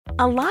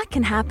A lot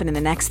can happen in the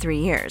next 3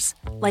 years.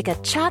 Like a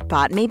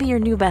chatbot may be your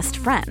new best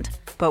friend.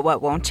 But what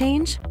won't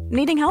change?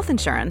 Needing health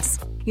insurance.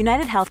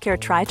 United Healthcare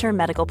Tri-Term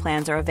Medical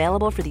Plans are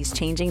available for these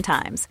changing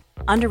times.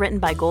 Underwritten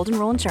by Golden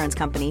Rule Insurance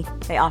Company,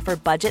 they offer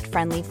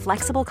budget-friendly,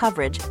 flexible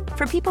coverage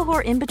for people who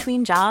are in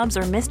between jobs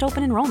or missed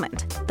open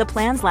enrollment. The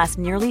plans last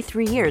nearly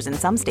 3 years in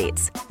some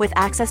states, with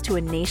access to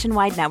a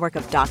nationwide network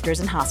of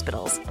doctors and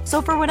hospitals.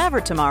 So for whatever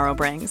tomorrow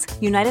brings,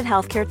 United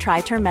Healthcare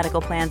Tri-Term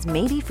Medical Plans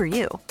may be for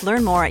you.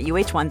 Learn more at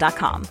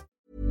uh1.com.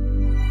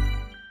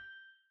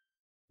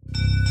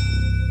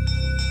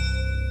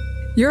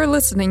 You're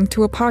listening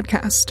to a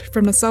podcast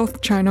from the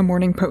South China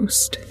Morning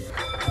Post.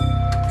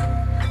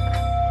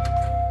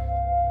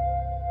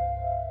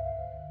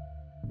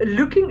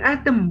 Looking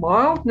at the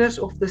mildness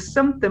of the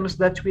symptoms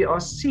that we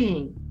are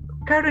seeing,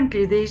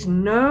 currently there is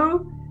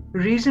no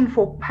reason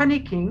for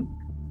panicking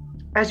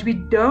as we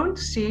don't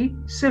see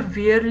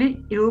severely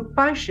ill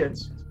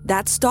patients.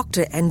 That's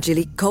Dr.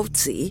 Angelique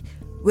Coetzee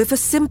with a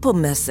simple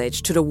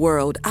message to the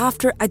world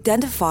after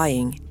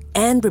identifying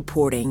and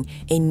reporting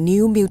a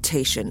new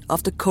mutation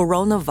of the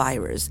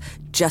coronavirus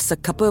just a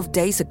couple of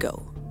days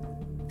ago.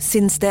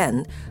 Since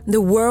then,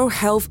 the World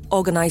Health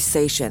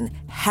Organization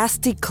has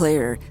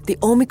declared the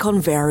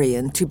Omicron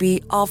variant to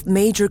be of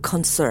major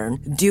concern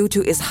due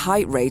to its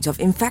high rate of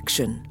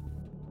infection.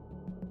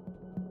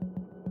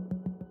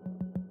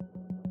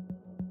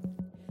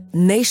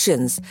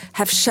 Nations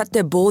have shut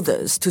their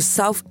borders to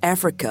South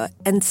Africa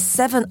and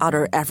 7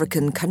 other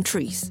African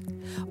countries.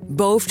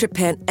 Both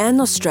Japan and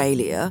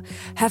Australia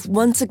have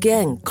once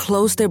again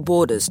closed their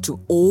borders to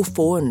all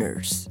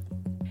foreigners.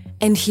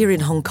 And here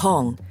in Hong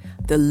Kong,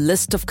 the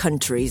list of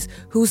countries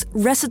whose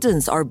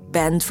residents are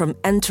banned from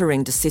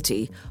entering the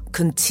city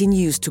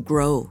continues to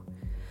grow.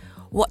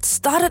 What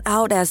started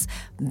out as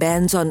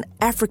bans on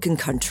African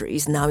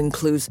countries now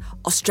includes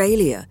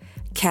Australia,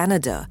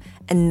 Canada,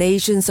 and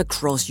nations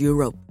across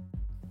Europe.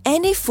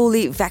 Any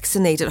fully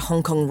vaccinated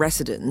Hong Kong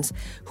residents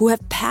who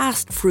have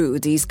passed through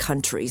these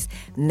countries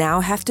now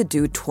have to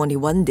do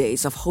 21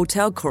 days of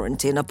hotel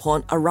quarantine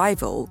upon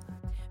arrival.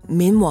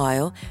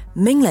 Meanwhile,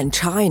 mainland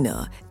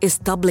China is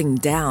doubling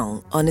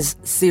down on its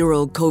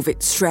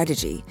zero-COVID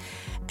strategy,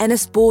 and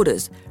its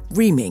borders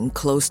remain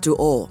closed to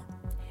all,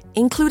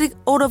 including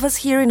all of us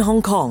here in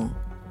Hong Kong.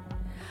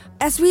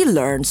 As we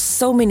learned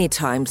so many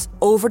times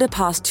over the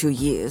past 2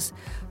 years,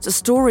 the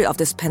story of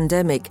this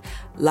pandemic,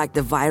 like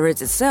the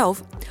virus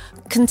itself,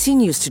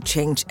 continues to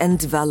change and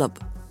develop.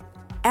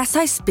 As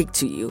I speak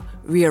to you,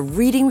 we are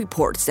reading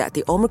reports that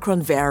the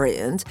Omicron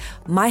variant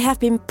might have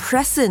been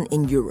present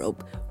in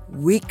Europe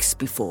weeks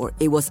before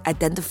it was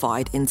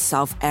identified in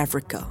South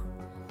Africa.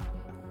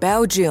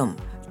 Belgium,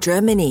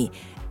 Germany,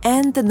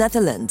 and the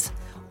Netherlands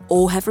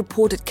all have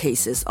reported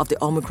cases of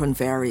the Omicron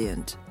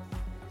variant.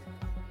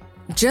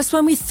 Just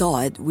when we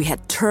thought we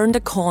had turned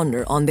the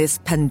corner on this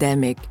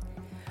pandemic,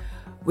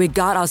 we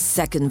got our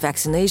second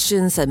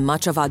vaccinations and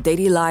much of our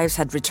daily lives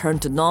had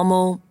returned to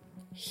normal,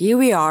 here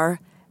we are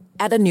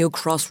at a new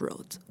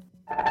crossroads.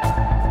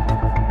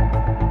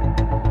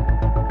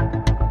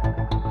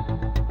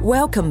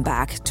 Welcome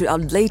back to our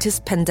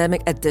latest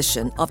pandemic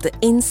edition of the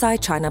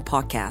Inside China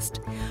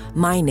podcast.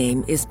 My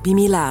name is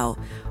Mimi Lau,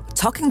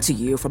 talking to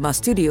you from our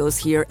studios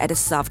here at the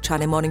South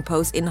China Morning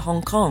Post in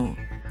Hong Kong.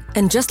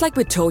 And just like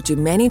we told you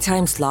many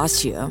times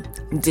last year,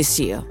 this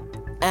year,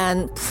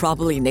 and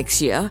probably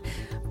next year,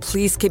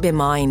 please keep in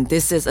mind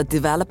this is a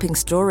developing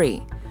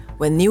story.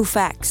 When new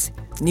facts,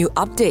 new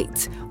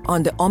updates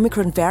on the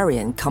Omicron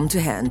variant come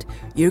to hand,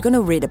 you're going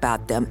to read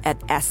about them at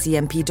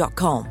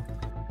scmp.com.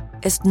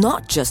 It's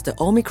not just the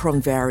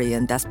Omicron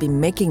variant that's been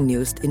making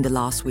news in the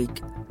last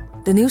week.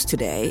 The news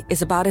today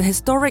is about an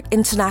historic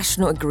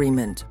international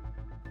agreement.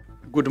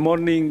 Good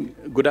morning,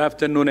 good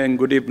afternoon, and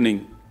good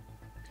evening.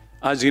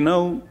 As you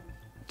know,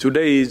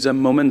 today is a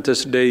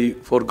momentous day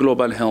for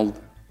global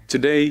health.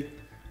 Today,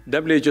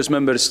 WHO's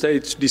member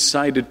states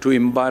decided to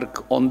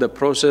embark on the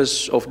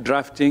process of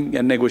drafting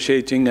and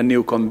negotiating a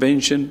new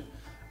convention,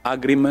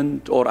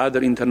 agreement, or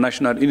other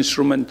international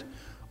instrument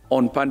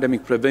on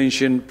pandemic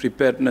prevention,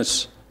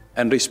 preparedness,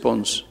 and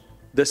response.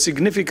 The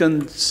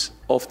significance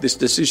of this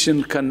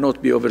decision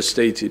cannot be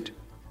overstated.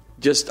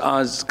 Just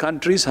as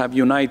countries have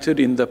united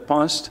in the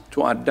past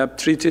to adopt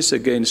treaties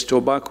against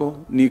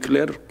tobacco,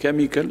 nuclear,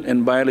 chemical,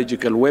 and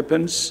biological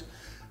weapons,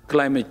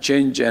 climate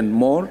change, and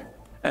more,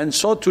 and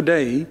so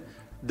today,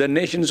 the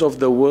nations of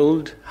the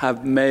world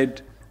have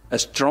made a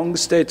strong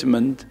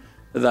statement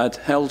that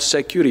health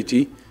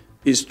security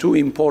is too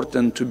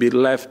important to be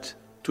left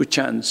to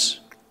chance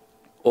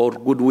or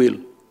goodwill,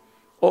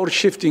 or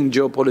shifting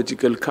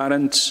geopolitical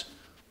currents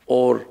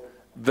or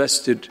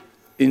vested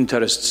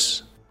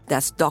interests.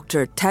 That's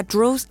Dr.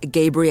 Tedros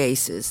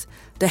Ghebreyesus,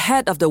 the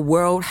head of the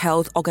World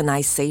Health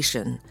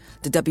Organization,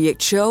 the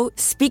WHO,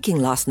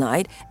 speaking last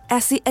night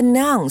as he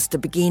announced the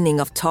beginning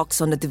of talks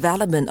on the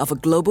development of a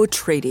global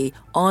treaty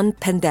on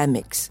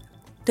pandemics.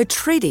 The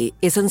treaty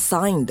isn't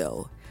signed,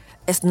 though.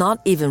 It's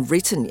not even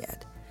written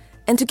yet.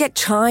 And to get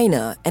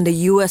China and the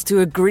US to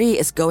agree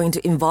is going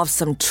to involve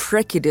some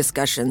tricky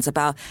discussions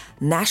about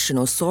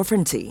national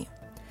sovereignty.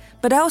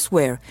 But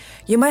elsewhere,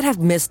 you might have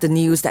missed the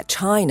news that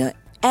China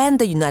and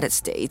the United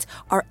States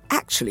are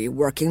actually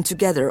working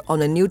together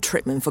on a new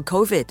treatment for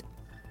COVID.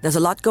 There's a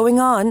lot going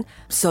on,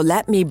 so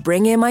let me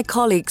bring in my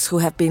colleagues who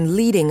have been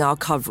leading our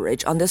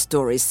coverage on the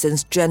stories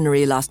since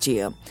January last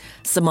year,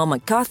 Simone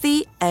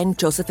McCarthy and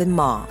Josephine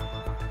Ma.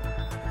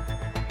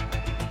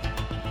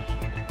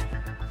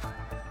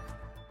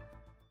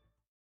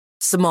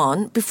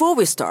 Simone, before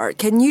we start,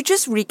 can you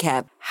just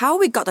recap how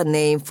we got the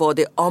name for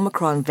the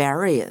Omicron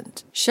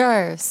variant?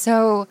 Sure.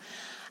 So,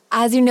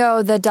 as you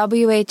know, the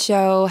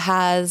WHO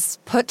has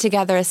put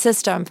together a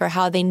system for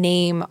how they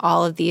name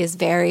all of these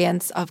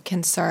variants of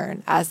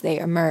concern as they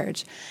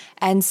emerge.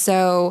 And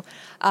so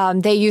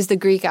they use the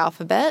Greek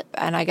alphabet,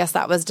 and I guess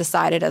that was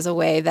decided as a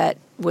way that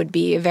would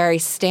be very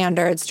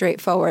standard,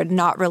 straightforward,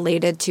 not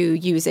related to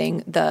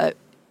using the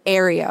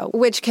area,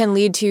 which can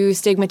lead to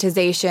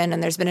stigmatization.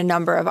 And there's been a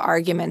number of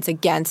arguments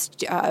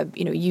against,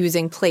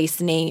 using place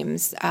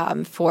names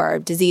for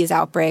disease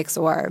outbreaks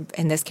or,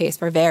 in this case,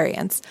 for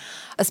variants,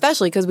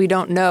 especially because we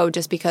don't know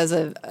just because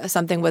of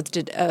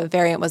a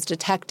variant was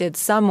detected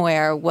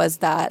somewhere, was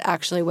that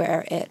actually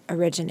where it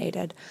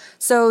originated.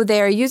 So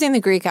they're using the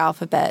Greek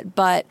alphabet,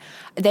 but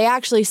they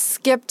actually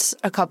skipped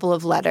a couple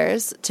of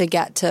letters to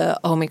get to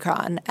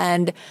Omicron.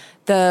 And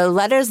the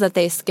letters that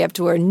they skipped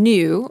were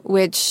new,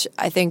 which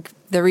I think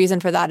the reason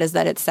for that is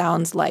that it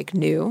sounds like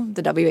new.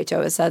 The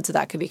WHO has said, so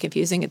that could be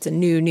confusing. It's a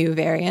new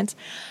variant.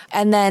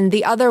 And then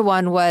the other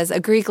one was a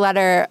Greek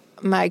letter.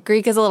 My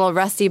Greek is a little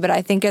rusty, but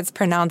I think it's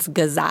pronounced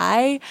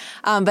Xi,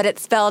 but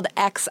it's spelled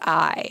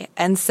Xi.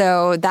 And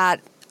so that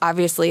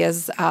obviously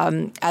is,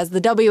 as the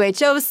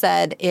WHO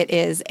said, it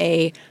is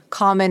a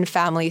common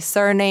family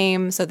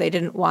surname, so they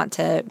didn't want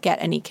to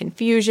get any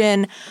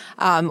confusion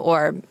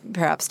or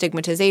perhaps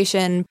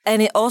stigmatization.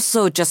 And it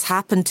also just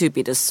happened to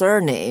be the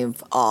surname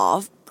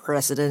of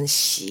President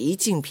Xi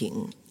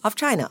Jinping of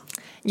China.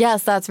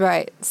 Yes, that's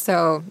right.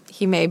 So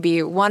he may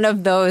be one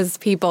of those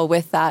people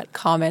with that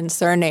common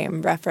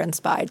surname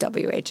referenced by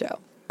WHO.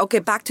 Okay,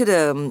 back to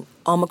the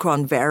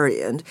Omicron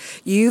variant.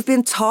 You've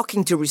been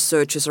talking to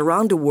researchers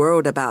around the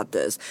world about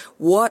this.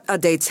 What are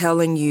they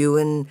telling you,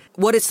 and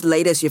what is the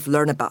latest you've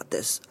learned about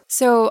this?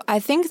 So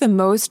I think the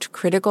most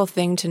critical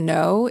thing to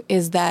know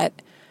is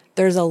that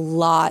there's a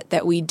lot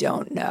that we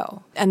don't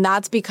know. And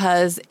that's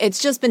because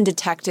it's just been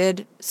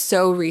detected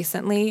so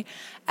recently.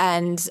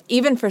 And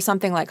even for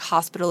something like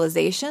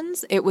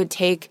hospitalizations, it would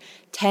take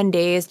 10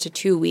 days to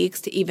 2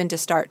 weeks to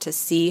start to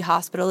see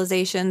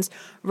hospitalizations.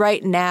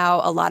 Right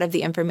now, a lot of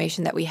the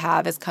information that we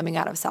have is coming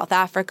out of South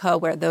Africa,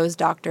 where those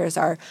doctors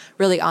are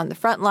really on the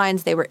front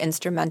lines. They were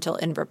instrumental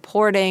in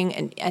reporting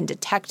and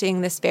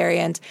detecting this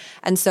variant.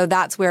 And so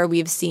that's where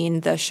we've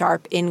seen the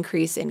sharp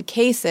increase in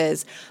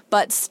cases.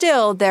 But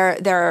still,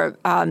 the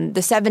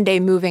 7-day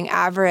moving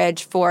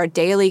average for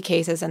daily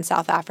cases in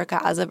South Africa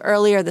as of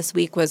earlier this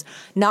week was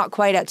not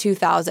quite at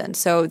 2,000.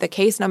 So the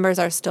case numbers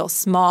are still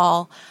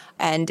small.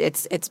 And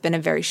it's been a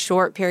very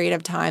short period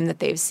of time that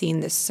they've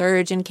seen this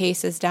surge in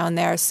cases down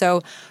there.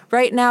 So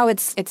right now,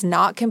 it's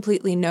not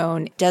completely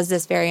known. Does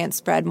this variant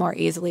spread more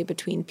easily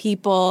between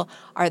people?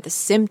 Are the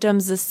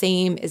symptoms the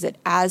same? Is it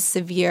as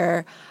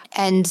severe?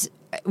 And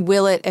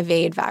will it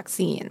evade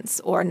vaccines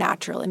or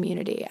natural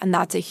immunity? And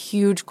that's a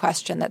huge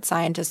question that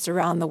scientists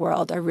around the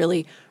world are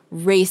really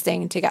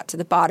racing to get to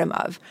the bottom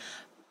of.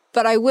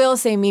 But I will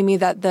say, Mimi,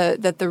 that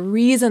the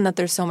reason that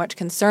there's so much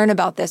concern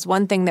about this,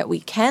 one thing that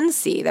we can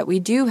see, that we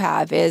do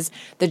have, is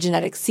the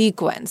genetic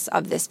sequence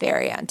of this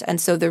variant.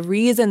 And so the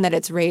reason that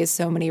it's raised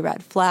so many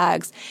red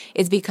flags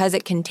is because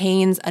it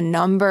contains a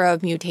number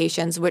of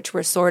mutations which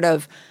were sort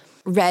of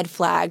red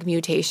flag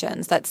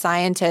mutations that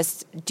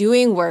scientists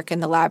doing work in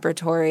the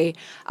laboratory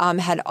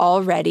had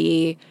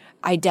already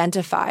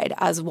identified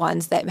as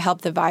ones that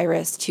help the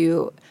virus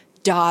to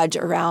dodge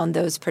around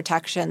those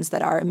protections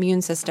that our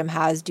immune system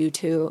has due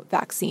to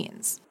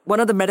vaccines. One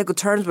of the medical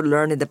terms we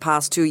learned in the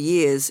past 2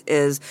 years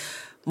is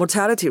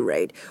mortality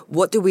rate.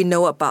 What do we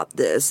know about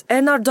this?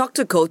 And are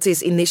Dr.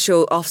 Coates's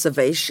initial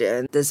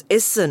observation, this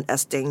isn't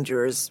as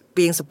dangerous,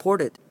 being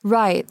supported?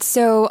 Right.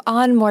 So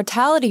on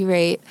mortality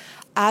rate,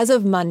 as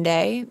of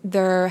Monday,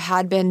 there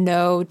had been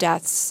no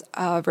deaths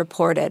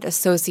reported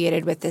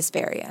associated with this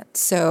variant.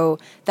 So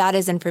that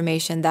is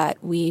information that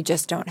we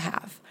just don't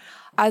have.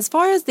 As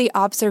far as the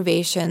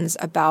observations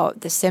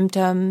about the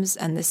symptoms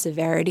and the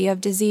severity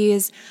of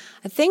disease,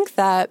 I think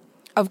that,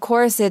 of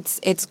course,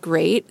 it's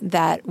great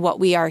that what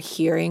we are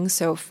hearing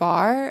so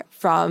far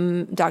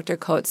from Dr.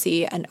 Coates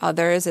and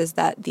others is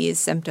that these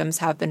symptoms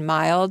have been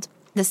mild.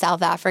 The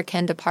South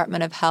African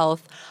Department of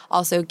Health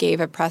also gave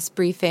a press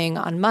briefing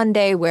on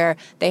Monday where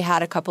they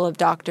had a couple of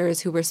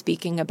doctors who were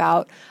speaking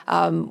about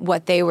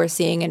what they were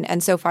seeing.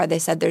 And so far, they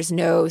said there's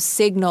no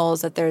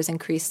signals that there's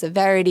increased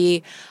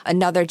severity.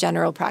 Another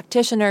general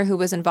practitioner who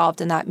was involved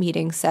in that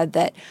meeting said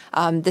that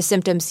the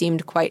symptoms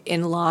seemed quite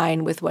in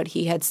line with what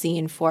he had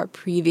seen for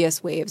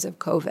previous waves of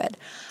COVID.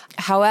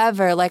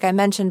 However, like I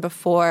mentioned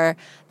before,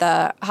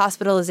 the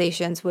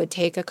hospitalizations would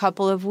take a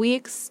couple of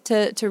weeks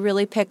to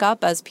really pick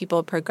up as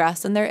people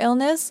progress in their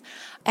illness.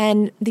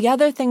 And the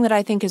other thing that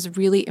I think is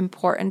really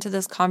important to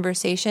this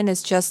conversation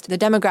is just the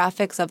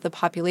demographics of the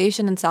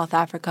population in South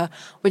Africa,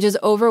 which is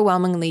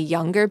overwhelmingly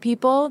younger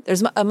people.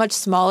 There's a much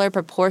smaller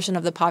proportion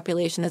of the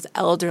population that's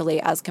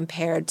elderly as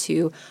compared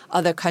to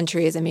other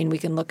countries. I mean, we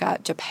can look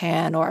at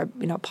Japan or,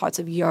 parts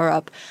of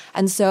Europe.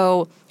 And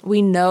so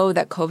we know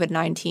that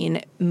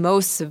COVID-19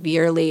 most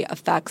severely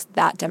affects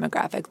that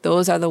demographic.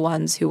 Those are the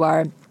ones who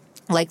are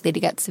likely to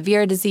get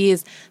severe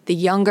disease. The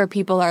younger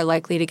people are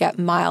likely to get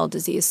mild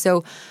disease.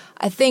 So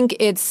I think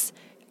it's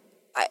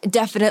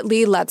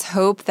definitely, let's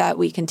hope that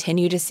we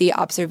continue to see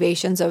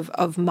observations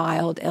of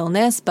mild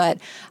illness. But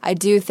I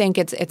do think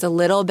it's a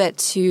little bit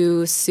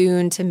too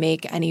soon to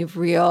make any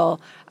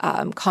real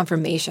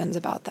confirmations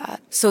about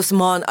that. So,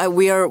 Simone,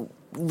 we are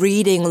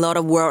reading a lot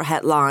of world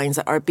headlines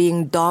that are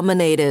being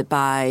dominated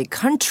by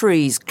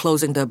countries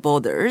closing their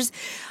borders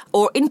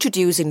or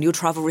introducing new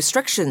travel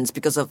restrictions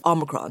because of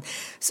Omicron.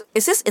 So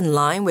is this in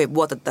line with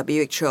what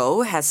the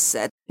WHO has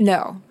said?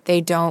 No,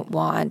 they don't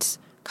want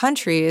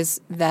countries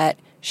that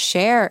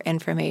share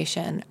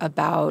information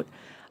about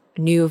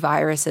new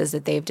viruses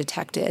that they've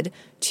detected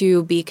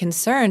to be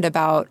concerned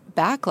about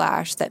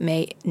backlash that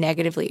may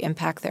negatively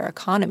impact their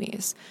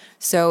economies.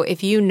 So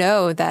if you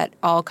know that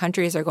all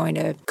countries are going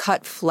to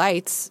cut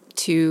flights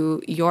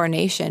to your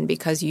nation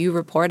because you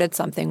reported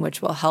something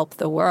which will help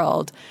the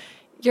world,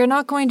 you're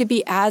not going to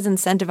be as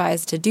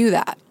incentivized to do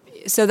that.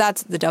 So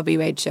that's the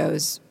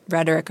WHO's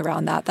rhetoric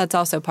around that. That's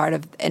also part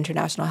of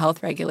international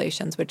health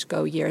regulations, which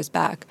go years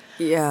back.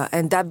 Yeah,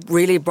 and that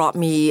really brought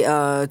me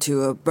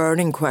to a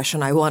burning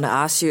question I want to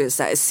ask you, is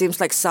that it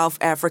seems like South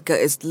Africa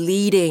is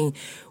leading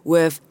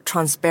with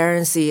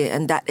transparency,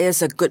 and that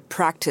is a good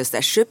practice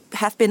that should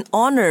have been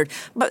honored,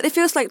 but it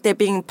feels like they're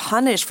being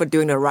punished for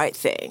doing the right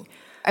thing.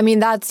 I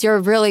mean, you're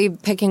really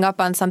picking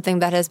up on something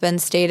that has been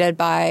stated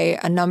by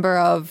a number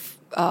of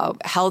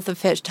top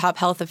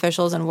health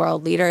officials and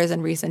world leaders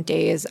in recent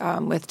days,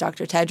 with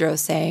Dr. Tedros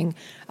saying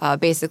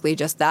basically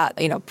just that,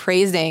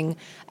 praising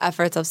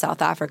efforts of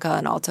South Africa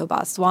and also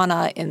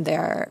Botswana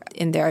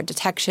in their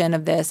detection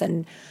of this.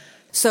 And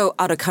so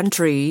other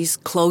countries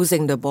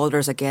closing the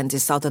borders against the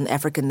Southern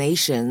African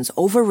nations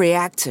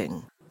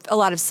overreacting. A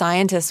lot of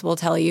scientists will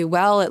tell you,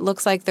 well, it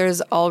looks like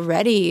there's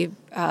already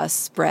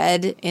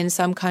spread in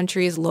some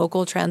countries,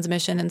 local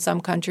transmission in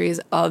some countries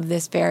of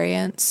this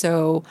variant.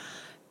 So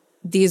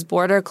these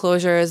border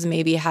closures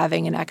may be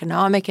having an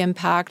economic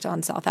impact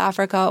on South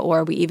Africa,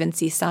 or we even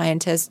see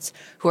scientists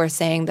who are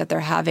saying that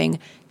they're having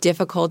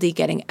difficulty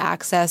getting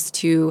access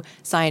to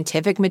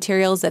scientific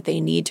materials that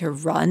they need to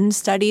run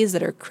studies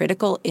that are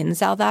critical in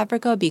South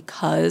Africa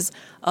because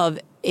of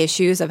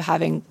issues of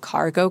having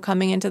cargo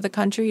coming into the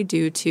country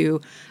due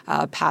to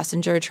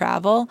passenger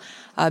travel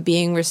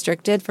being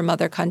restricted from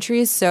other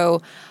countries.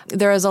 So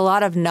there is a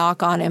lot of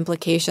knock-on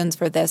implications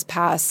for this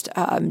past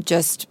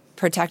just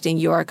protecting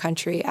your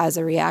country as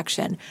a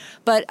reaction.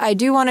 But I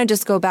do want to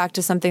just go back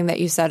to something that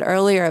you said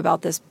earlier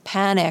about this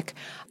panic.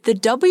 The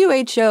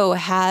WHO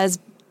has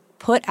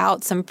put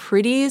out some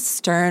pretty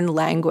stern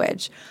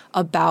language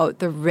about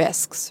the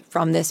risks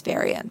from this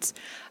variant.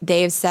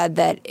 They've said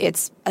that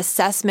its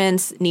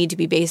assessments need to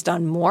be based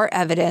on more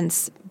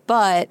evidence,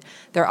 but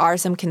there are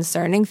some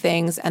concerning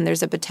things, and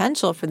there's a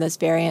potential for this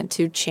variant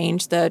to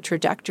change the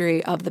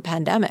trajectory of the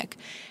pandemic.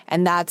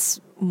 And that's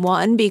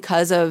one,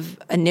 because of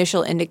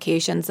initial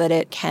indications that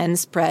it can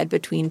spread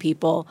between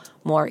people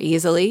more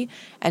easily,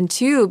 and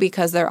two,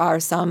 because there are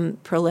some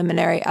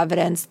preliminary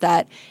evidence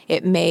that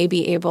it may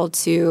be able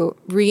to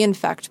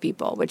reinfect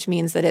people, which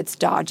means that it's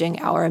dodging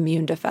our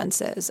immune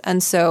defenses.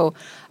 And so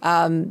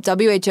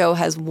WHO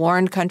has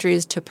warned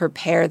countries to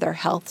prepare their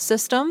health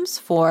systems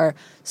for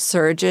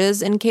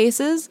surges in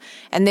cases,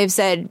 and they've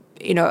said,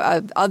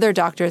 other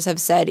doctors have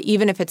said,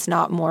 even if it's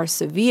not more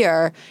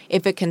severe,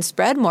 if it can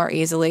spread more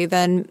easily,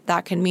 then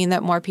that can mean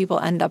that more people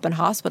end up in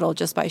hospital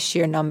just by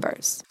sheer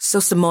numbers.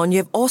 So, Simone,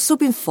 you've also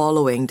been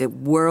following the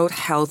World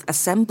Health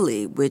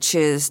Assembly, which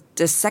is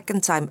the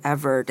second time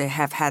ever they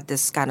have had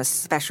this kind of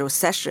special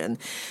session.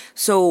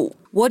 So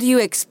what do you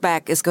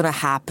expect is going to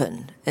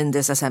happen in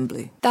this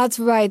assembly? That's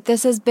right.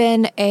 This has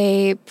been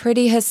a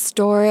pretty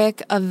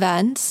historic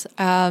event.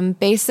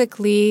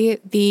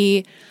 Basically,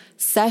 the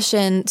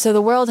session. So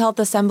the World Health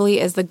Assembly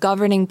is the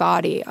governing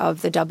body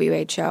of the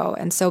WHO.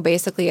 And so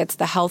basically it's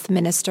the health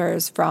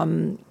ministers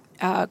from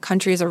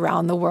countries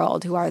around the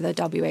world who are the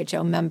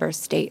WHO member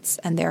states.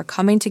 And they're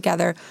coming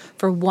together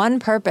for one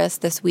purpose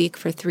this week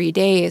for 3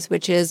 days,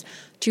 which is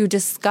to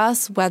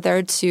discuss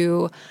whether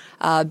to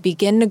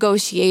begin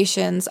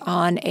negotiations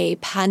on a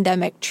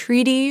pandemic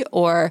treaty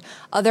or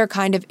other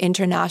kind of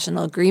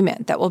international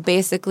agreement that will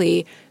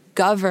basically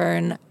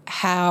govern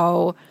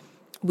how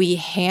we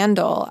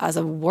handle as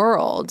a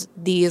world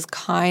these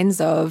kinds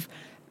of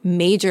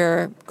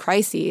major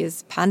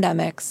crises,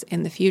 pandemics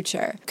in the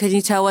future. Can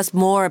you tell us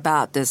more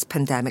about this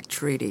pandemic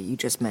treaty you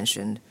just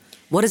mentioned?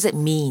 What does it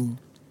mean?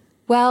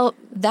 Well,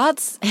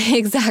 that's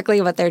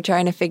exactly what they're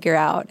trying to figure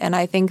out. And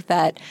I think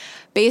that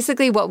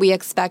basically what we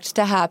expect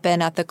to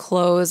happen at the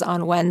close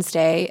on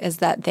Wednesday is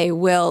that they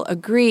will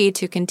agree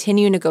to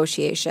continue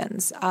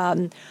negotiations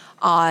on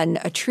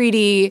a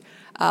treaty,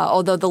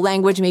 although the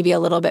language may be a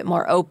little bit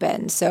more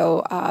open.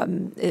 So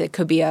it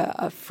could be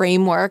a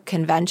framework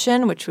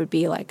convention, which would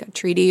be like a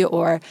treaty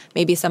or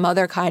maybe some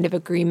other kind of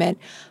agreement.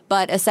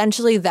 But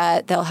essentially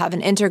that they'll have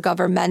an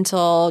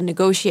intergovernmental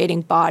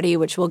negotiating body,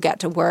 which will get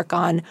to work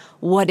on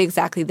what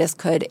exactly this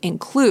could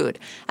include.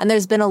 And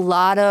there's been a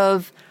lot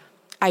of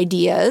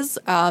ideas.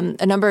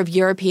 A number of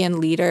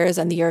European leaders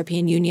and the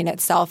European Union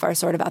itself are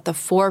sort of at the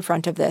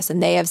forefront of this,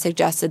 and they have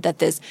suggested that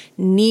this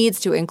needs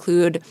to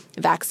include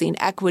vaccine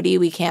equity.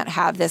 We can't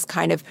have this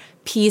kind of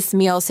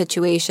piecemeal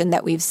situation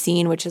that we've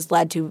seen, which has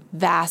led to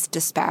vast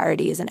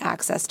disparities in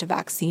access to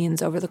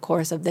vaccines over the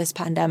course of this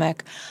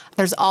pandemic.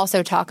 There's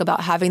also talk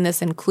about having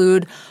this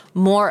include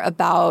more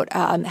about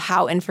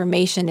how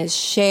information is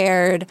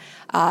shared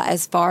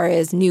as far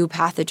as new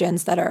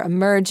pathogens that are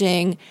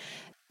emerging,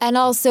 and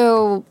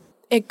also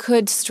it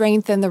could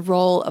strengthen the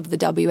role of the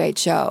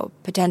WHO,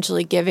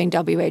 potentially giving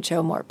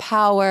WHO more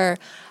power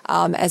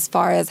as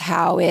far as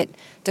how it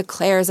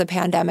declares a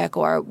pandemic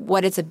or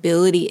what its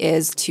ability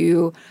is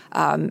to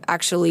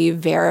actually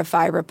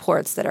verify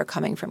reports that are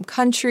coming from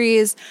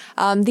countries.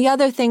 The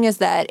other thing is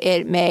that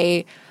it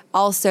may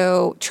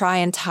also try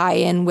and tie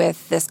in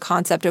with this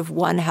concept of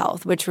One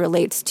Health, which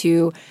relates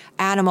to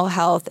animal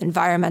health,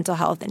 environmental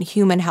health, and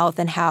human health,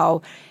 and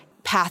how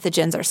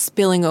pathogens are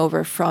spilling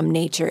over from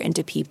nature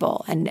into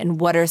people,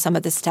 and what are some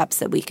of the steps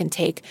that we can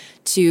take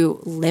to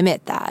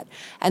limit that.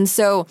 And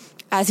so,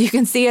 as you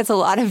can see, it's a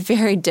lot of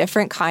very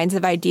different kinds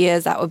of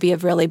ideas that would be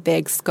of really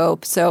big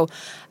scope. So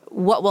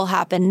what will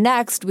happen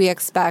next, we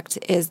expect,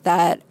 is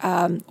that,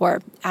 or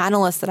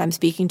analysts that I'm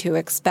speaking to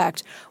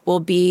expect,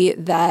 will be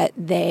that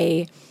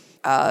they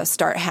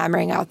start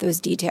hammering out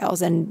those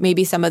details. And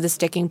maybe some of the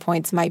sticking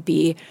points might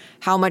be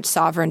how much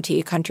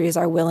sovereignty countries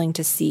are willing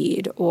to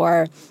cede,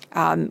 or,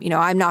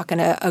 I'm not going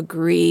to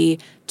agree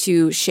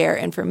to share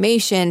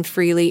information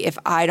freely if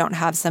I don't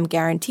have some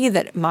guarantee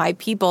that my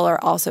people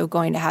are also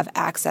going to have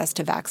access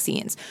to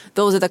vaccines.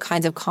 Those are the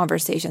kinds of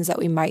conversations that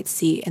we might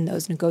see in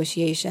those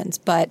negotiations.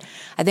 But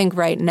I think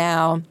right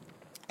now,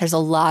 there's a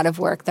lot of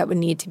work that would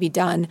need to be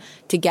done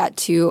to get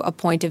to a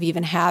point of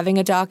even having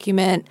a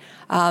document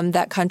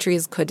that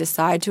countries could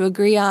decide to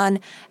agree on.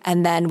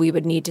 And then we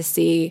would need to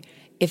see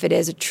if it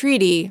is a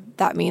treaty,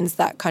 that means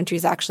that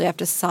countries actually have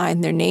to sign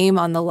their name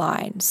on the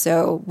line.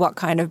 So what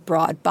kind of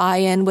broad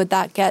buy-in would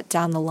that get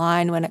down the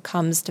line when it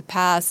comes to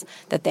pass,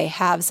 that they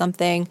have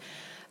something?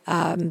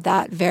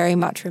 That very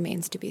much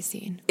remains to be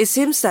seen. It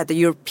seems that the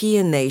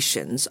European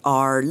nations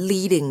are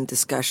leading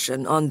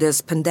discussion on this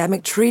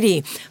pandemic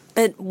treaty.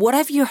 But what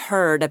have you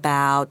heard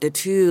about the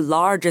two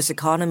largest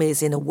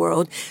economies in the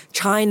world,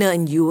 China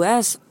and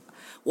U.S.?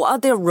 What are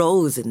their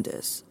roles in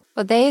this?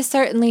 Well, they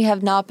certainly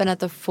have not been at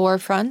the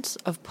forefront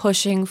of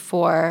pushing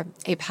for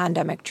a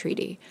pandemic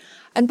treaty.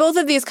 And both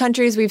of these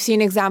countries, we've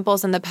seen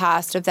examples in the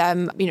past of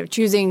them,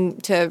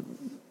 choosing to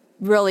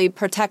really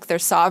protect their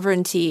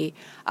sovereignty,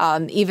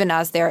 even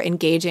as they're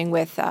engaging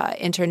with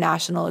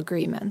international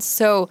agreements.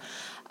 So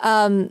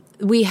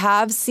we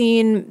have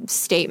seen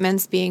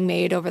statements being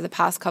made over the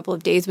past couple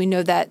of days. We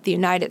know that the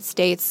United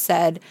States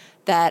said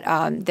that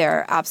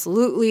they're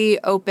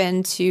absolutely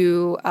open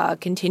to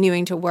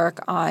continuing to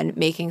work on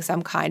making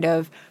some kind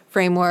of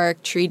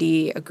framework,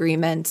 treaty,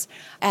 agreement.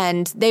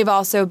 And they've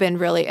also been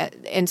really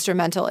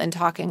instrumental in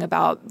talking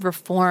about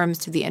reforms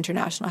to the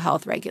international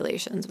health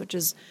regulations, which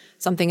is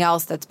something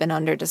else that's been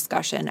under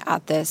discussion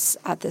at this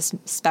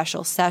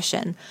special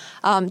session.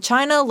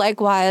 China,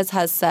 likewise,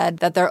 has said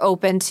that they're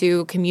open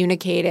to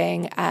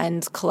communicating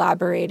and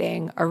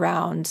collaborating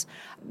around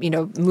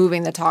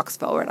moving the talks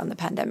forward on the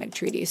pandemic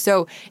treaty.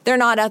 So they're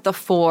not at the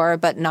fore,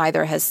 but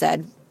neither has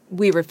said,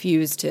 we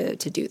refuse to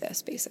do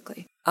this,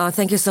 basically.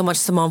 Thank you so much,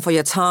 Simone, for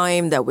your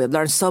time. That we've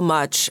learned so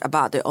much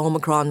about the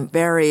Omicron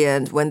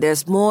variant. When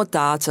there's more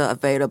data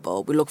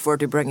available, we look forward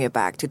to bringing you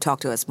back to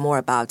talk to us more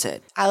about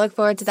it. I look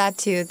forward to that,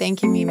 too.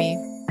 Thank you, Mimi.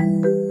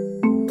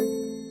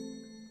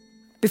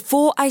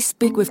 Before I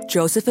speak with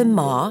Joseph and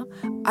Ma,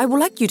 I would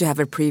like you to have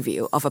a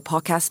preview of a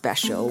podcast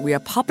special we are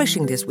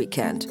publishing this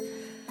weekend.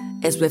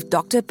 It's with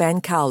Dr.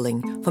 Ben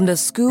Cowling from the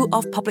School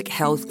of Public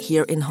Health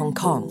here in Hong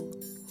Kong.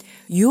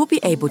 You'll be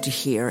able to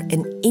hear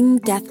an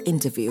in-depth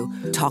interview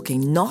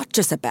talking not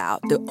just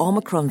about the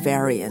Omicron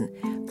variant,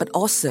 but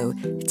also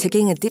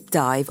taking a deep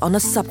dive on a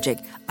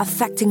subject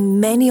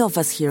affecting many of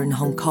us here in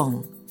Hong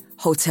Kong: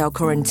 hotel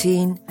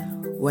quarantine,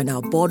 when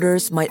our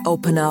borders might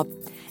open up,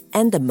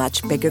 and the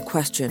much bigger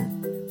question,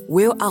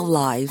 will our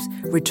lives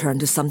return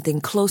to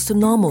something close to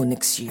normal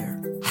next year?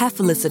 Have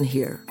a listen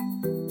here.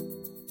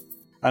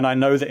 And I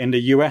know that in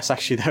the US,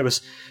 actually,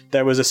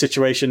 there was a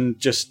situation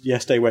just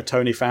yesterday where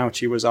Tony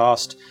Fauci was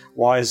asked,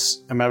 why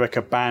has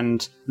America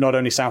banned not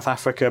only South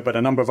Africa, but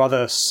a number of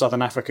other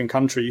Southern African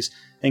countries,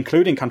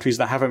 including countries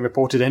that haven't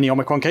reported any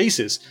Omicron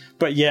cases,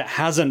 but yet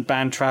hasn't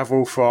banned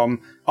travel from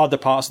other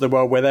parts of the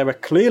world where there are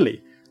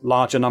clearly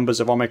larger numbers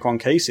of Omicron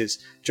cases.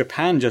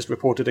 Japan just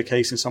reported a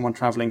case in someone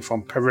traveling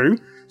from Peru.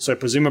 So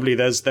presumably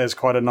there's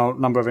quite a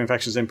number of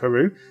infections in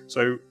Peru.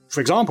 So,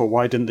 for example,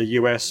 why didn't the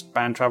US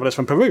ban travelers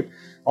from Peru?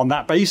 On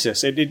that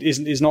basis, it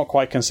is not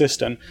quite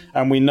consistent.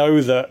 And we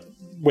know that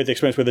with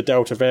experience with the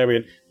Delta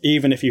variant,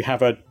 even if you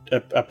have a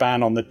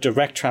ban on the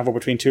direct travel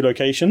between two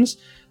locations,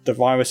 the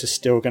virus is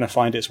still going to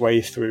find its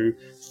way through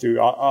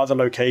other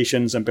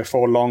locations, and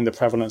before long the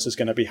prevalence is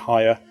going to be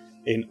higher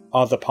in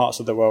other parts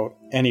of the world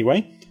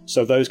anyway.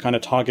 So those kind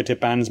of targeted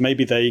bans,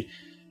 maybe they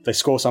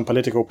score some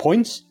political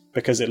points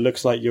because it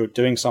looks like you're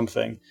doing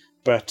something,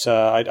 but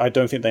I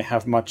don't think they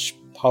have much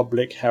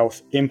public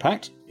health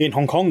impact. In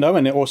Hong Kong, though,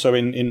 and also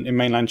in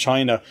mainland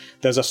China,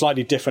 there's a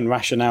slightly different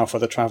rationale for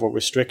the travel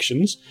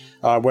restrictions,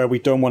 where we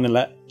don't want to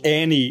let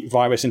any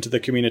virus into the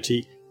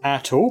community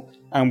at all,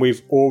 and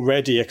we've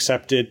already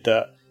accepted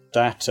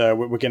that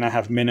we're going to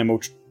have minimal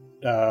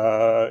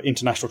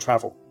international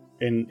travel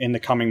in the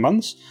coming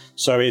months.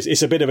 So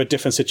it's a bit of a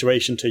different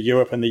situation to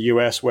Europe and the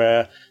US,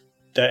 where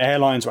the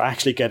airlines were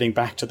actually getting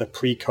back to the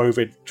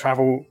pre-COVID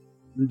travel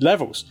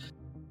levels.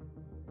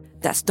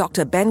 That's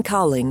Dr. Ben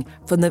Cowling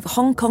from the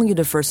Hong Kong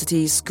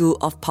University School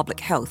of Public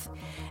Health.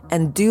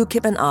 And do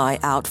keep an eye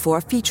out for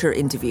a feature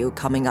interview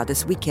coming out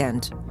this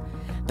weekend.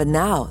 But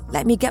now,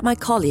 let me get my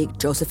colleague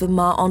Josephine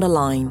Ma on the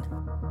line.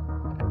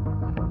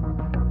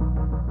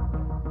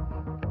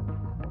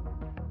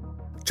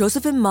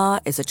 Josephine Ma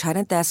is a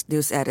China Desk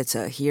News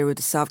Editor here with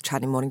the South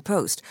China Morning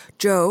Post.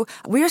 Joe,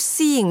 we're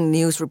seeing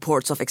news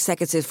reports of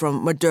executives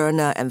from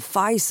Moderna and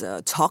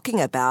Pfizer talking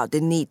about the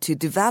need to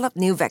develop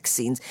new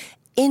vaccines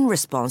in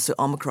response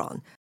to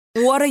Omicron.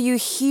 What are you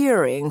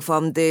hearing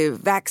from the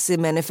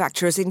vaccine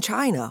manufacturers in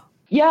China?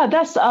 Yeah,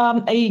 that's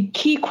a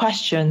key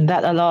question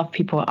that a lot of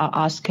people are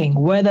asking,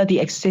 whether the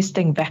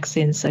existing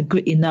vaccines are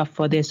good enough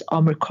for this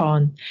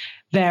Omicron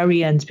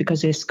variant,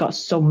 because it's got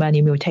so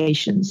many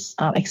mutations,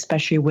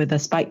 especially with the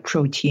spike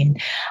protein.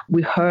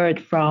 We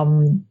heard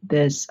from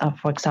this,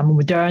 for example,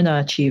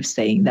 Moderna chief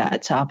saying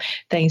that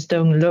things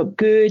don't look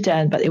good,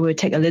 but it will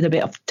take a little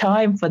bit of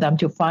time for them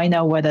to find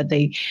out whether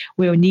they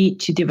will need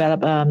to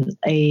develop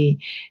a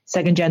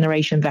second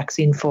generation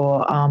vaccine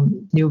for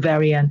new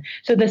variant.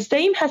 So the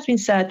same has been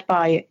said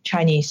by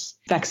Chinese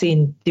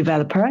vaccine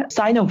developer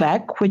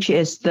Sinovac, which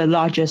is the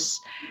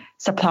largest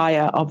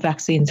supplier of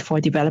vaccines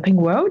for developing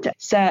world,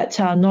 said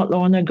not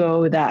long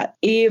ago that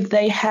if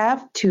they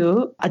have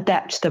to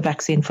adapt the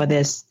vaccine for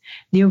this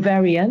new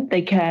variant,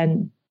 they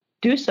can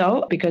do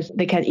so because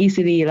they can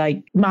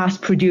easily mass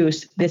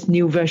produce this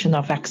new version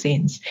of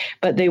vaccines.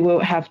 But they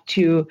will have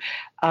to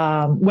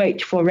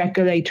wait for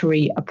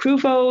regulatory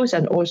approvals,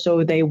 and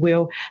also they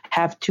will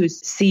have to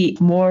see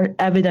more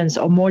evidence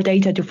or more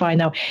data to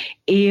find out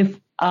if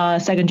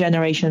second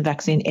generation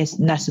vaccine is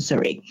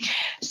necessary.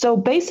 So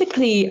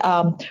basically,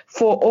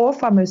 for all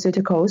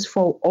pharmaceuticals,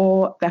 for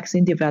all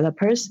vaccine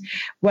developers,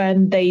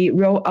 when they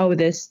roll out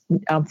this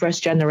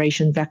first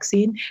generation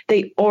vaccine,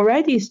 they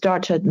already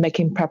started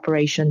making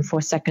preparation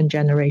for second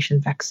generation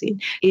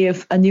vaccine.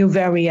 If a new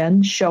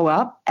variant show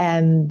up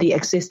and the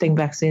existing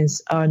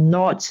vaccines are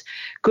not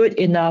good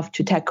enough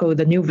to tackle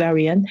the new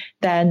variant,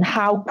 then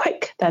how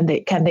quick can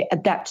they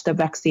adapt the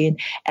vaccine,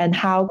 and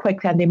how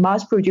quick can they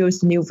mass produce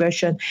the new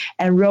version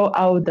and roll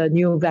out the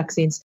new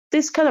vaccines?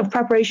 This kind of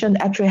preparation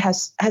actually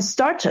has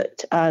started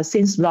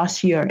since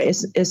last year.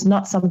 It's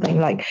not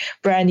something like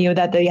brand new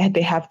that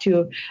they have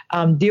to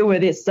deal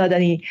with it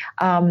suddenly.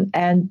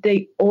 And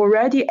they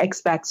already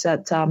expect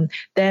that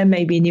there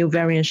may be new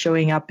variants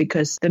showing up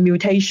because the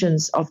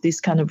mutations of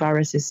this kind of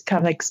virus is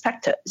kind of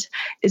expected.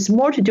 It's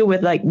more to do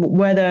with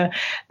whether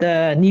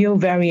the new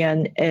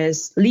variant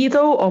is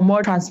lethal or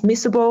more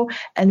transmissible,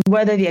 and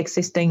whether the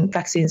existing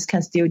vaccines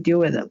can still deal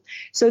with them.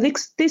 So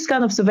this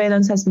kind of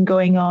surveillance has been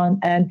going on,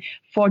 and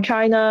for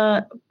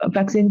China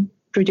vaccine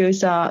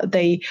producer,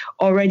 they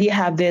already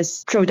have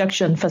these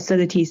production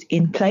facilities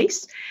in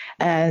place,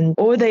 and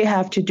all they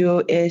have to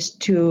do is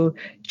to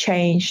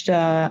change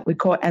the, we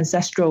call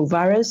ancestral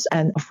virus,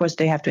 and of course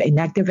they have to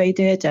inactivate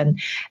it, and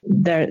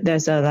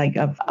there's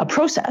a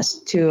process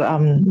to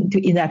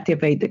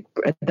inactivate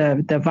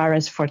the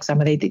virus. For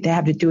example, they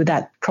have to do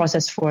that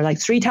process for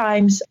 3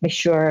 times, make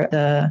sure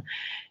the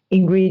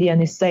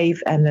ingredient is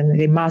safe, and then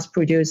they mass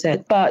produce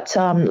it. But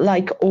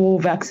like all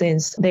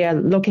vaccines, they are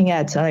looking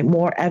at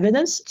more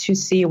evidence to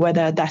see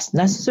whether that's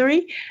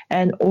necessary.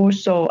 And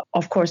also,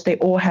 of course, they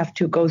all have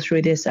to go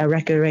through this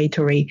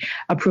regulatory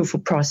approval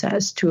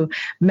process to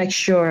make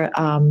sure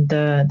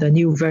the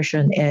new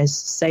version is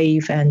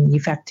safe and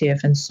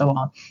effective and so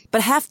on.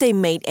 But have they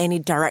made any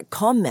direct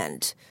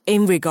comment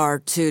in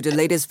regard to the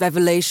latest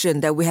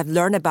revelation that we have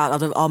learned about of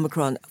the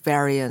Omicron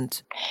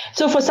variant?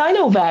 So for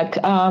Sinovac,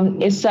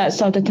 it's that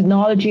the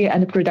technology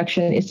and the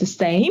production is the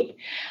same,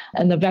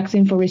 and the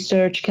vaccine for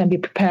research can be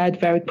prepared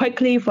very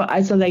quickly. For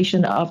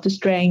isolation of the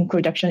strain,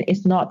 production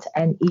is not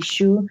an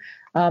issue.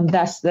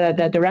 That's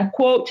the direct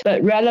quote.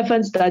 But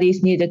relevant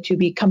studies needed to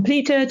be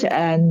completed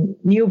and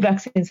new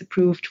vaccines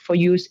approved for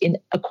use in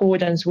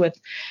accordance with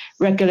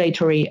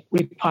regulatory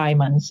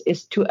requirements.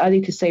 It's too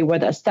early to say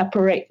whether a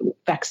separate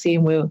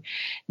vaccine will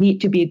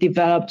need to be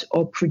developed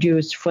or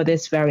produced for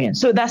this variant.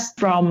 So that's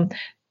from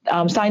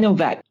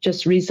Sinovac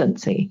just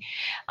recently.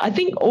 I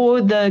think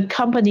all the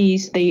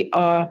companies, they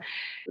are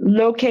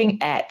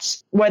looking at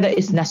whether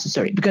it's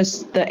necessary,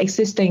 because the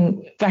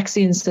existing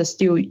vaccines are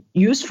still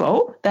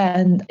useful,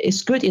 then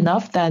it's good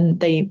enough, then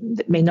they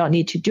may not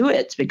need to do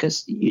it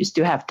because you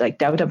still have like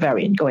Delta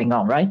variant going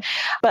on, right?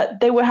 But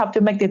they will have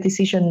to make the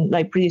decision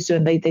like pretty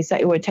soon. They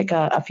said it will take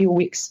a few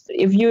weeks.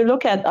 If you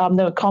look at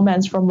the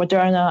comments from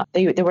Moderna,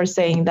 they were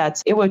saying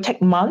that it will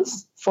take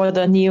months for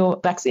the new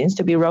vaccines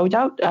to be rolled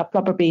out,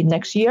 probably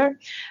next year.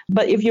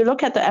 But if you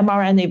look at the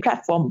mRNA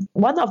platform,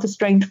 one of the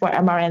strengths for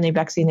mRNA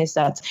vaccine is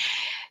that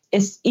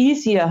it's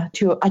easier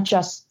to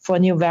adjust for a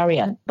new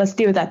variant, but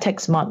still that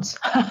takes months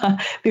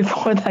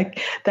before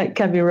that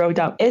can be rolled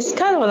out. It's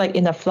kind of like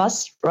in a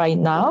flux right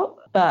now,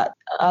 but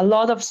a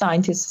lot of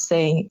scientists are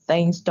saying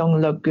things don't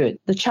look good.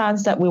 The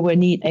chance that we will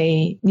need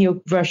a new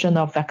version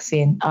of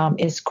vaccine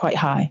is quite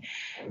high.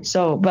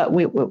 So,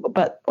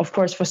 but of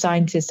course, for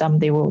scientists,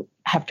 they will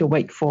have to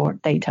wait for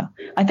data.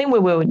 I think we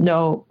will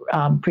know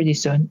pretty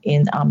soon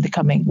in the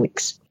coming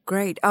weeks.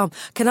 Great.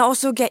 Can I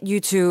also get you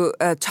to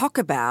talk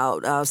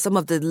about some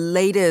of the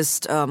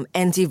latest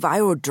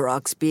antiviral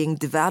drugs being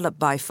developed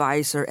by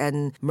Pfizer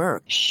and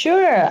Merck?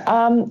 Sure.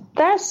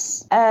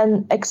 That's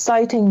an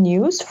exciting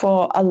news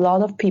for a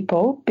lot of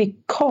people,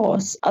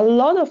 because a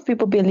lot of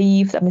people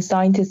believe,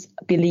 scientists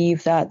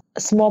believe that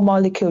small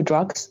molecule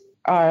drugs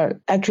are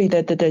actually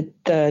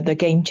the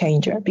game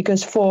changer,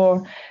 because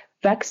for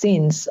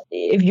vaccines,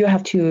 if you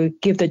have to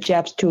give the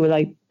jabs to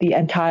like the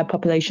entire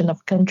population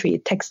of country,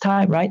 it takes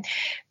time, right?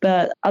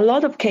 But a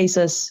lot of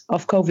cases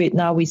of COVID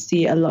now, we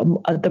see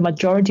the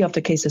majority of the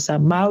cases are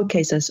mild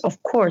cases.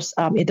 Of course,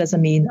 it doesn't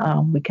mean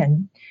we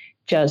can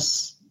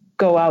just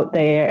go out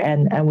there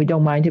and we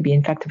don't mind to be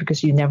infected,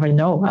 because you never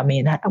know.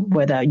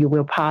 Whether you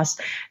will pass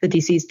the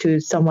disease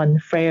to someone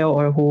frail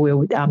or who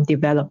will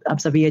develop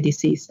severe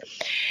disease.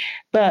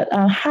 But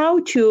how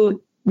to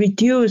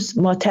reduce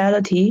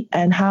mortality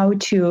and how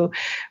to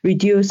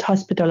reduce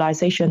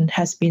hospitalization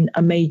has been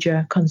a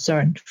major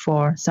concern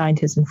for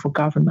scientists and for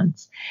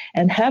governments.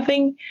 And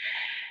having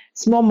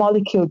small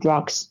molecule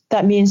drugs,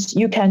 that means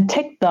you can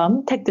take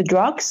the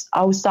drugs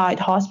outside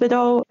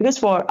hospital, because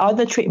for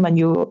other treatment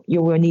you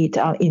will need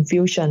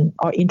infusion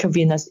or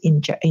intravenous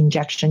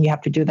injection. You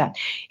have to do that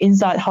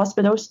inside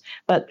hospitals.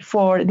 But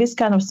for this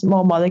kind of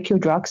small molecule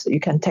drugs,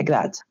 you can take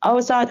that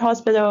outside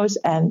hospitals,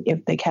 and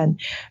if they can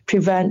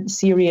prevent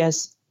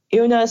serious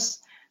illness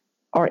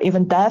or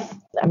even death,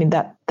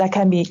 that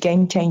can be a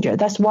game changer.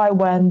 That's why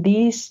when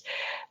these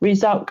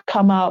results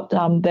come out,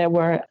 there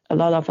were a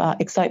lot of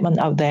excitement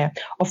out there.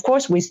 Of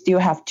course, we still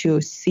have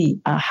to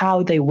see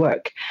how they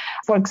work.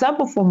 For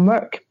example, for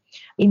Merck,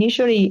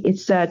 initially it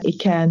said it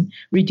can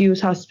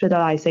reduce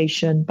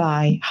hospitalization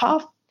by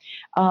half.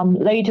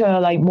 Later,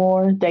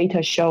 more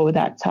data show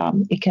that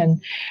it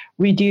can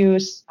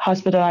reduce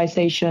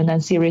hospitalization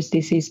and serious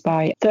disease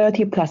by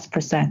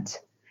 30+%.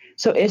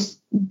 So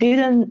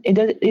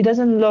it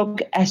doesn't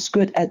look as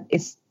good as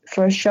its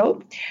first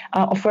show.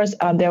 First,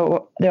 they are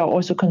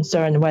also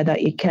concerned whether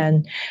it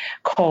can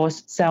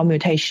cause cell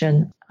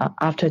mutation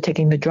after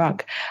taking the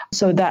drug.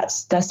 So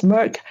that's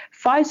Merck.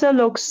 Pfizer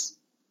looks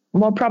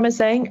more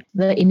promising.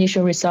 The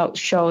initial results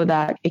show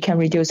that it can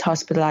reduce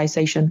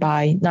hospitalization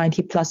by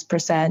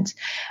 90+%.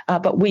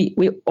 But we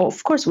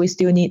of course we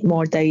still need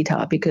more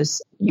data,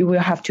 because you will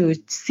have to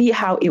see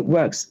how it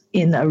works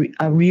in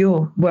a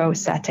real world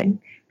setting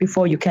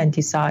before you can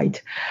decide.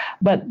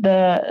 But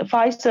the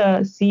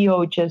Pfizer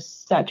CEO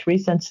just said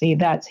recently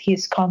that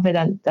he's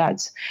confident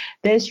that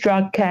this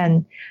drug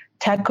can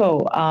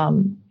tackle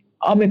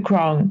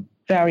Omicron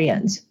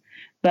variants.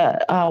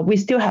 But we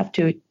still have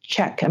to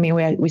check.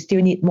 We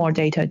still need more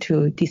data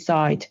to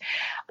decide.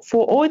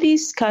 For all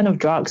these kind of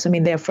drugs,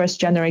 they're first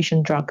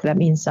generation drug. That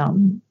means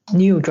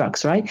new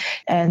drugs, right?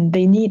 And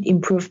they need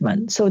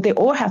improvement. So they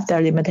all have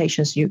their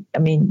limitations. You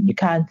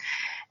can't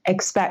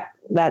expect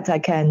that I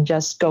can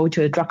just go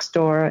to a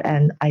drugstore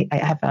and I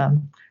have a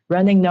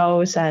running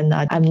nose and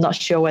I'm not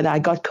sure whether I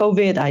got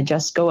COVID. I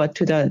just go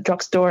to the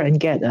drugstore and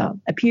get a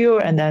pill,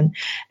 and then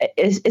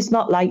it's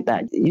not like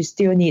that. You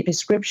still need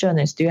prescription,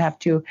 and still have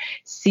to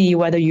see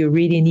whether you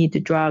really need the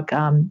drug.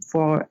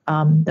 For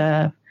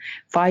the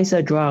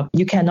Pfizer drug,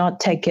 you cannot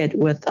take it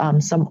with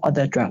some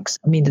other drugs.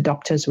 The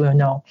doctors will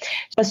know.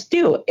 But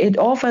still, it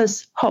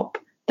offers hope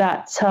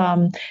that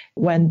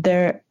when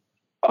there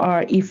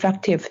are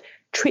effective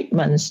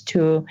treatments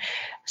to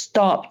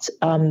stop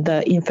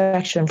the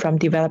infection from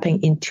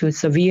developing into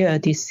severe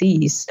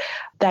disease,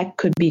 that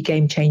could be a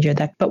game changer.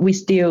 But we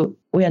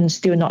are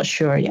still not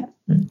sure yet.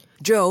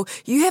 Joe,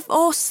 you have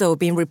also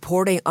been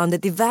reporting on the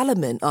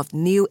development of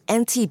new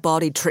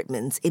antibody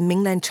treatments in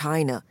mainland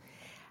China.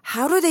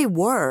 How do they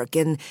work?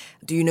 And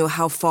do you know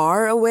how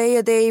far away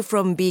are they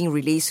from being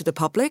released to the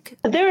public?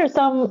 There are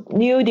some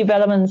new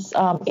developments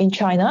in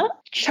China.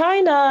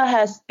 China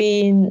has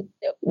been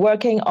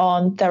working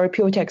on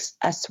therapeutics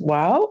as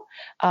well.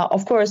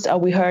 Of course,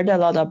 we heard a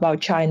lot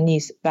about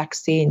Chinese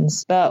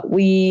vaccines, but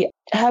we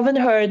haven't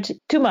heard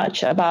too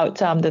much about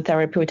the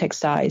therapeutic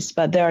side.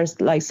 But there's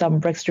like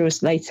some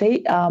breakthroughs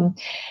lately.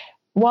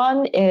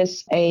 One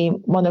is a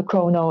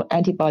monoclonal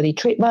antibody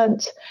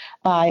treatment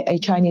by a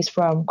Chinese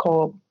firm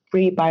called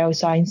Brii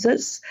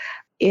Biosciences.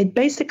 It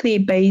basically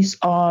based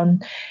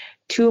on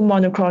 2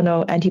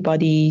 monoclonal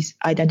antibodies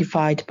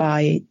identified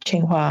by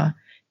Tsinghua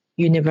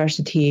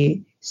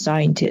University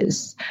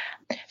scientists.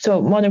 So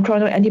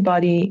monoclonal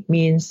antibody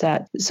means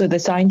that, so the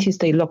scientists,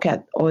 they look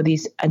at all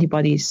these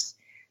antibodies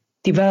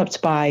developed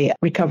by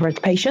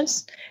recovered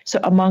patients. So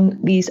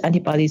among these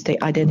antibodies, they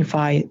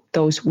identify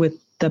those with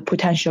the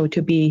potential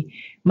to be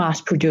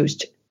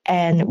mass-produced.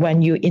 And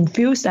when you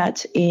infuse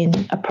that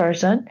in a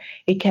person,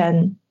 it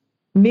can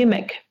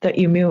mimic the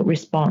immune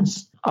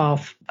response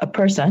of a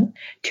person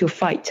to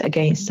fight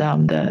against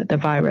the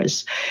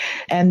virus.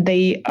 And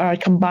they are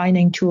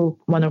combining 2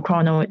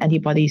 monoclonal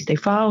antibodies they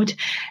found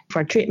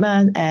for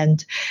treatment,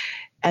 and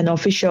an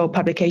official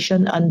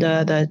publication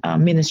under the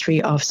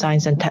Ministry of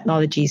Science and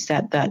Technology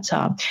said that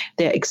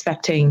they're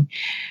expecting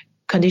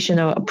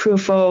conditional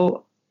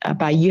approval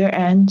by year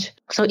end.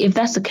 So if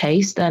that's the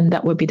case, then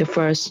that would be the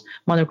first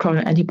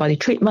monoclonal antibody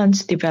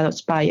treatment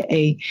developed by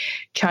a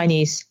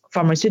Chinese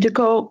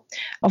pharmaceutical.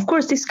 Of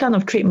course, this kind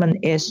of treatment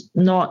is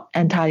not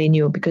entirely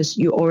new because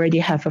you already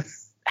have a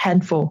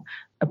handful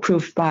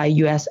approved by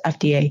US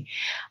FDA.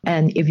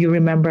 And if you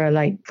remember,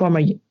 like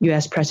former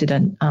US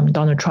President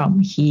Donald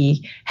Trump,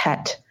 he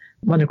had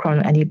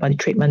monoclonal antibody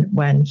treatment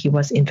when he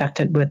was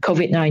infected with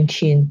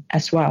COVID-19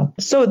 as well.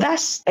 So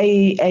that's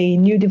a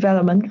new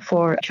development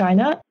for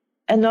China.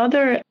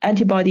 Another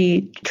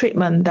antibody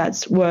treatment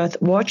that's worth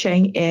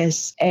watching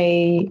is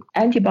a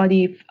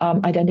antibody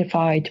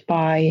identified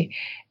by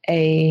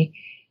a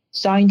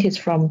scientist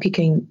from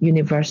Peking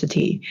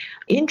University.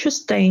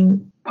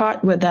 Interesting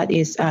part with that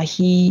is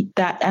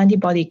that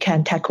antibody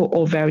can tackle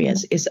all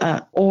variants. It's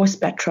an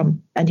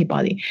all-spectrum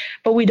antibody.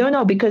 But we don't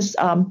know because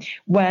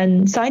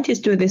when scientists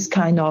do this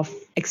kind of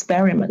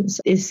experiments,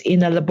 it's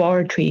in a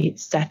laboratory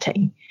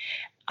setting.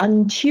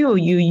 Until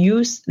you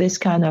use this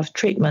kind of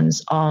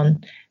treatments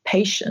on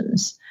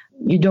patients,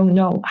 you don't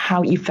know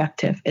how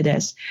effective it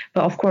is.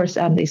 But of course,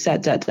 they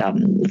said that,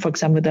 for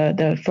example,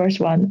 the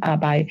first one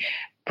by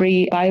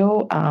Brii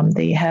Bio,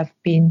 they have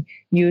been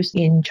used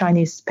in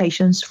Chinese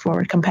patients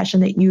for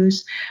compassionate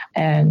use,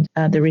 and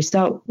the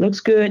result looks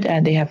good,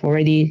 and they have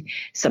already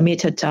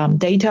submitted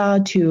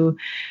data to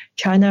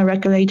China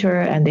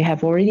regulator, and they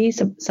have already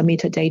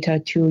submitted data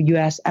to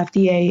US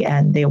FDA,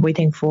 and they're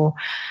waiting for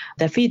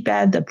the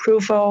feedback, the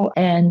approval.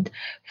 And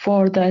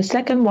for the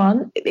second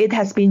one, it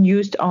has been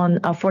used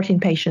on 14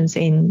 patients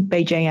in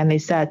Beijing, and they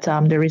said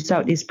the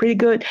result is pretty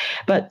good,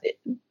 but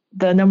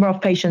the number of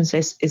patients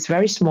is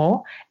very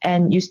small,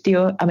 and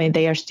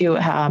they are still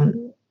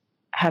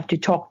have to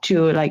talk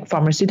to like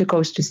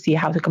pharmaceuticals to see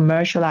how to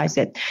commercialize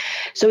it.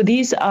 So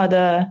these are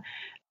the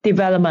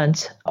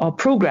developments or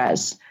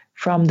progress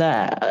from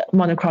the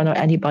monoclonal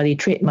antibody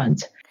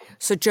treatment.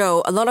 So,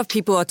 Joe, a lot of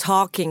people are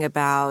talking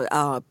about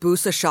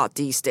booster shot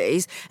these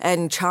days,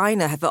 and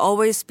China have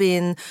always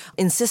been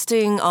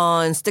insisting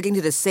on sticking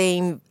to the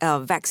same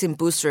vaccine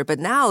booster. But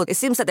now it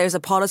seems that there's a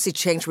policy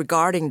change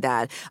regarding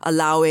that,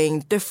 allowing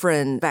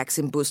different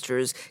vaccine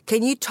boosters.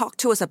 Can you talk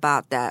to us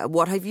about that?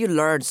 What have you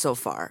learned so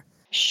far?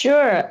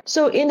 Sure.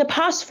 So in the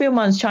past few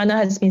months, China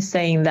has been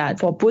saying that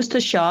for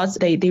booster shots,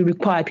 they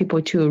require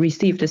people to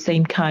receive the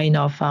same kind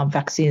of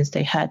vaccines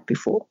they had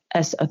before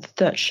as a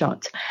third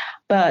shot.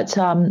 But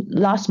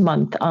last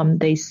month,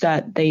 they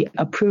said they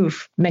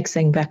approve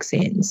mixing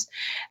vaccines.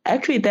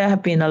 Actually, there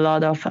have been a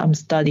lot of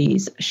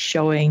studies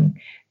showing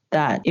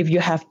that if you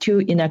have 2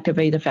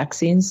 inactivated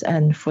vaccines,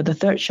 and for the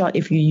third shot,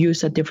 if you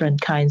use a different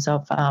kinds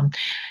of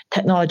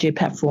technology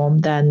platform,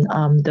 then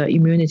the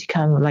immunity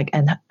can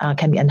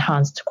be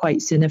enhanced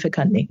quite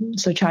significantly.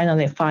 So China,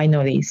 they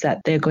finally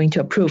said they're going to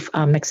approve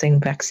mixing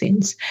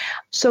vaccines.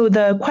 So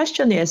the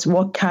question is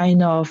what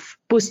kind of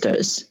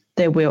boosters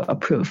they will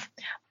approve.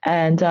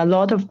 And a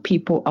lot of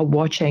people are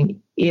watching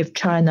if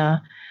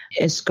China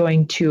is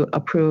going to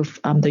approve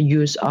the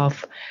use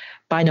of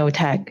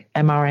BioNTech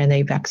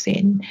mRNA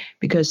vaccine,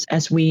 because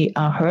as we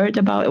heard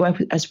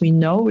about, as we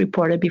know,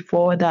 reported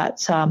before that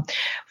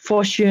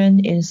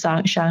Fosun in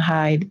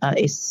Shanghai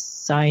is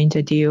signed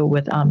a deal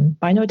with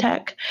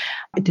BioNTech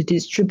to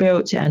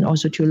distribute and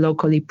also to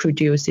locally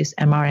produce this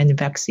mRNA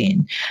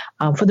vaccine.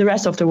 For the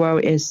rest of the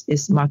world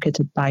is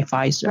marketed by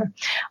Pfizer.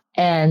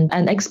 And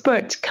an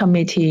expert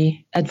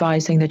committee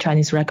advising the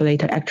Chinese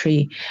regulator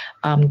actually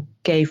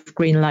gave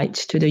green light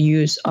to the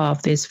use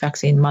of this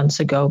vaccine months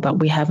ago, but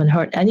we haven't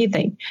heard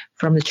anything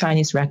from the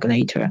Chinese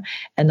regulator.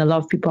 And a lot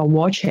of people are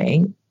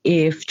watching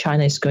if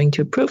China is going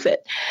to approve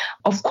it.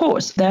 Of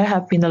course, there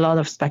have been a lot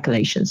of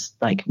speculations,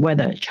 like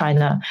whether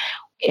China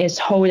is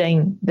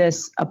holding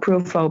this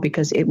approval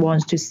because it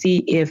wants to see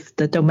if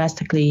the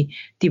domestically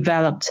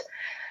developed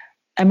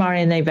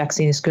mRNA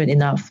vaccine is good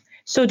enough.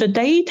 So the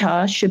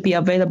data should be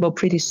available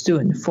pretty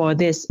soon for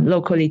this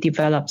locally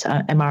developed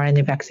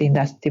mRNA vaccine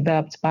that's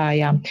developed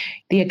by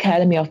the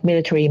Academy of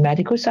Military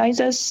Medical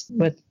Sciences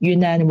with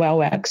Yunnan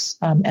Wellvax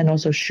and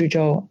also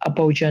Suzhou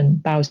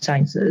Abogen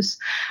Biosciences.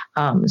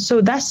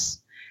 So that's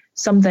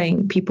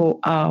something people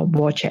are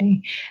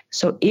watching.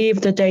 So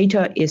if the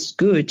data is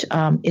good,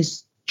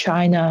 is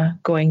China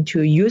going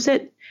to use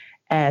it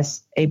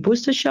as a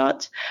booster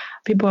shot?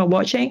 People are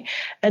watching.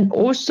 And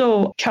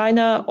also,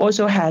 China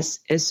also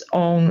has its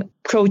own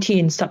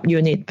protein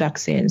subunit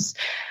vaccines.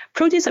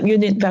 Protein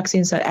subunit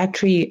vaccines are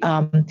actually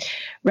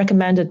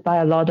recommended by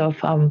a lot of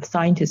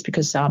scientists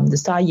because the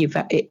side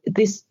effect,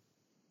 this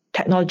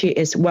technology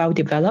is well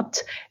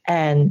developed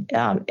and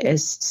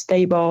is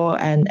stable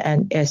and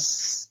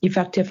its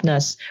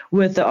effectiveness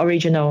with the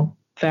original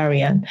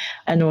variant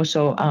and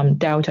also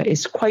Delta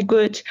is quite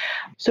good.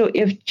 So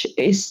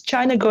is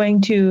China going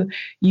to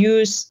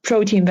use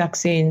protein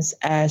vaccines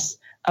as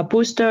a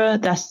booster?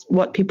 That's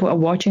what people are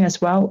watching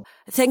as well.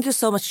 Thank you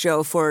so much,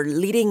 Jo, for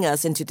leading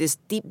us into this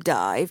deep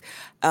dive.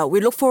 We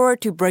look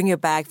forward to bringing you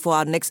back for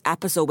our next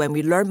episode when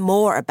we learn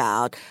more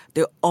about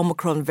the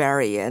Omicron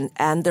variant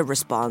and the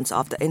response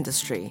of the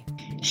industry.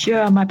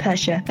 Sure, my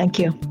pleasure. Thank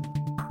you.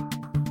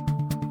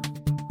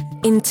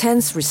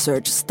 Intense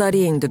research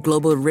studying the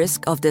global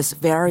risk of this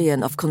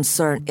variant of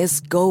concern is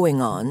going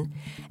on,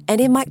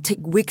 and it might take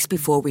weeks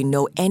before we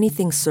know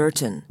anything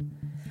certain.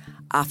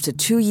 After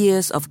 2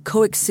 years of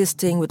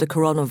coexisting with the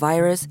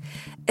coronavirus,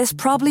 it's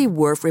probably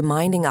worth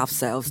reminding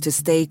ourselves to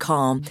stay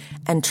calm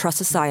and trust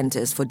the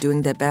scientists for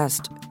doing their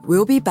best.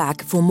 We'll be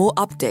back for more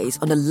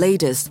updates on the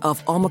latest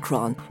of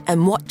Omicron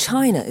and what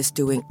China is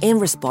doing in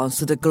response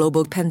to the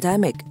global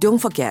pandemic. Don't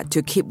forget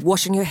to keep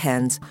washing your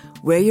hands,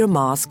 wear your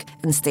mask,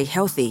 and stay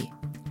healthy.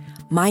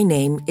 My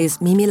name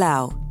is Mimi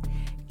Lau.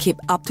 Keep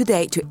up to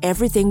date to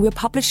everything we're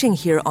publishing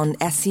here on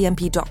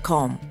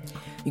scmp.com.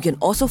 You can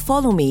also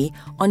follow me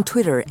on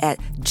Twitter at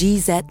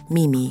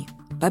GZMimi.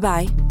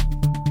 Bye-bye.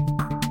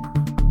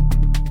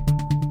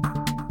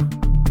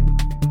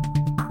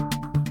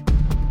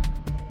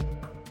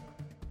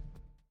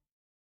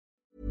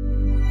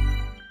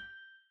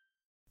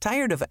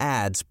 Tired of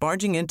ads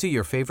barging into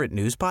your favorite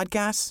news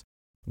podcasts?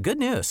 Good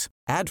news.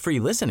 Ad-free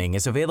listening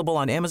is available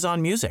on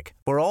Amazon Music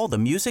for all the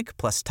music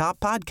plus top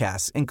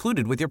podcasts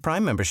included with your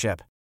Prime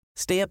membership.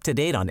 Stay up to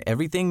date on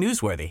everything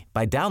newsworthy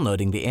by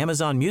downloading the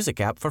Amazon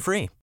Music app for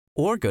free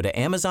or go to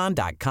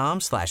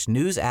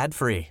amazon.com/news ad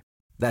free.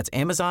 That's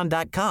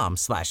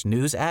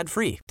amazon.com/news ad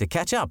free to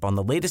catch up on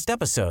the latest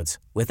episodes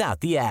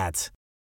without the ads.